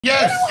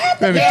Yes.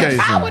 Let me tell you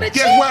something.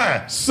 Guess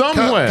why?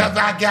 Somewhere. Because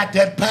I got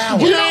that power.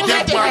 You don't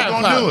That's why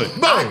I'm going to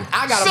do it.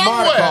 I got a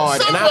mark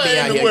card, and I'll be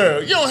out in the here.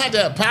 world, you don't have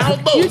to have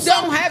power. You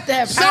don't have to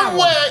have power.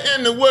 Somewhere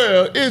in the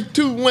world, is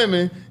 2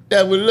 women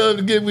that would love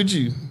to get with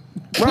you.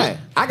 Right.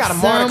 I got a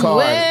mark card.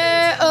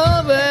 Somewhere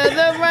over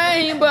the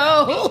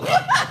rainbow.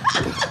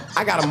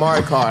 I got a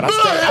mark card.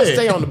 I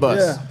stay on the bus.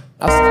 Yeah.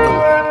 I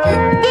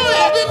stay. Go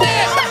ahead, been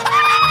there.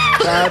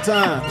 5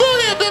 times. Go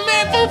ahead, been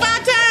there 4 or 5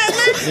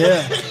 times, man.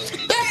 Yeah.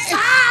 That's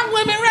 5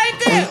 women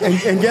right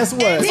there. And guess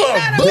what? He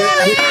not a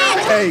man.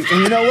 Hey,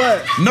 and you know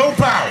what? No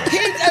power.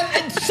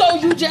 So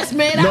you just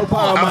made No up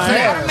power, for my it.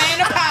 ass. Not a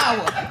man of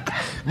power.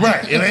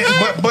 Right. It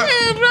ain't,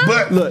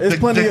 but Look, it's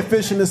plenty of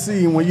fish in the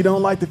sea, and when you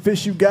don't like the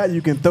fish you got,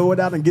 you can throw it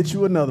out and get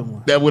you another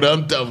one. That's what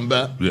I'm talking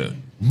about. Yeah.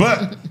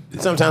 But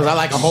Sometimes I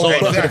like a whole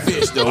bucket of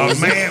fish, though. a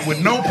man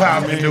with no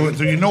power can do it.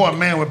 So you know a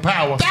man with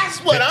power. That's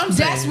what I'm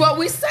saying. That's what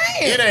we saying.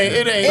 It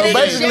ain't. So So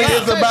basically, just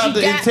it's because about you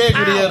the got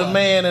integrity of power. the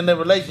man and the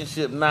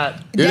relationship, not.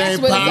 That's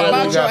ain't what it's power. about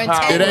You your got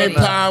power. It integrity. ain't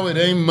power. It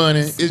ain't money.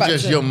 It's about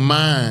just your- your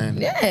mind.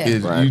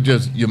 Yeah. You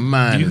just your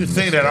mind. You can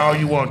say that all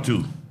you want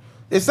to.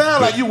 It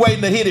sounds like you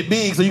waiting to hit it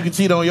big so you can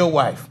cheat on your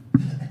wife.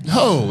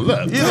 Oh,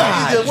 look. He's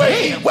like, he's just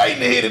waiting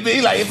to hit it big.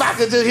 He's like, if I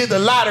could just hit the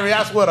lottery,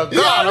 I swear to God,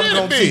 God, I'm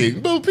gonna cheat.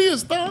 big. Boo P a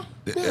star.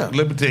 Let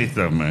me tell you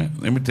something, man.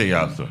 Let me tell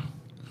y'all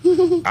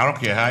something. I don't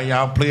care how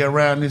y'all play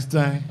around this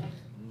thing.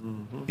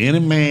 Any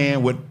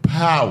man with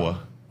power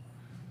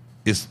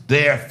is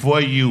there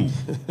for you.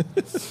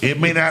 It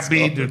may not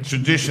be the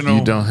traditional.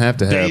 You don't have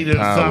to have date or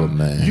power, something.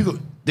 man. You go,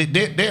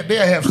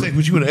 they'll have sex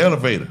with you in the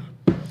elevator.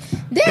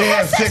 They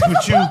have sex with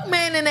a broke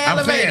man in the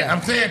elevator.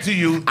 I'm saying to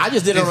you. I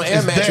just did it on an air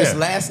it's mattress there.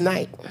 last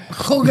night.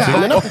 Oh,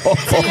 God.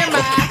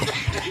 TMI.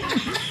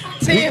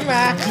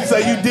 TMI. You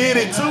say you did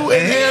it too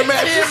in hair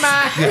mattress?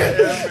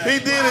 TMI. He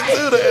did it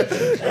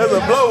too. There's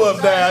a blow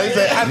up down. He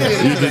said, I did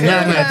it. You do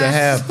not have to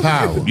have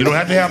power. You don't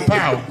have to have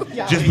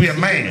power. Just be a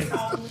man.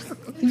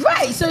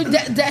 Right, so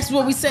that's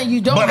what we're saying. You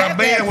don't But have a to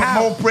man have with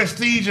power. more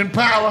prestige and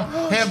power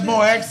has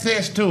more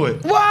access to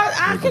it. Well,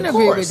 I can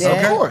agree with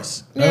that. Of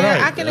course. Yeah, All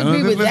right. I can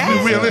agree with Let's that.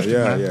 be realistic,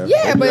 man.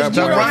 Yeah, but you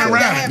don't run have to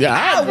around. have Yeah,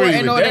 I power agree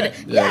in with order that.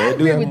 to. Yeah, I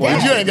agree with But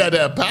that. you ain't got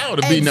that power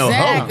to be no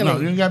hoe. Exactly. No,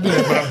 you ain't got to be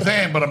that. But I'm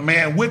saying, but a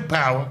man with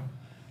power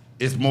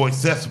is more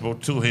accessible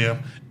to him,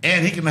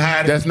 and he can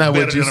hide it. That's not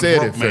what better you than a said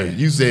broke at first. man.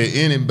 You said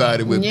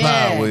anybody with Yeah.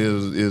 power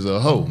is a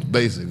hoe,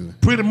 basically.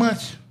 Pretty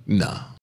much. Nah.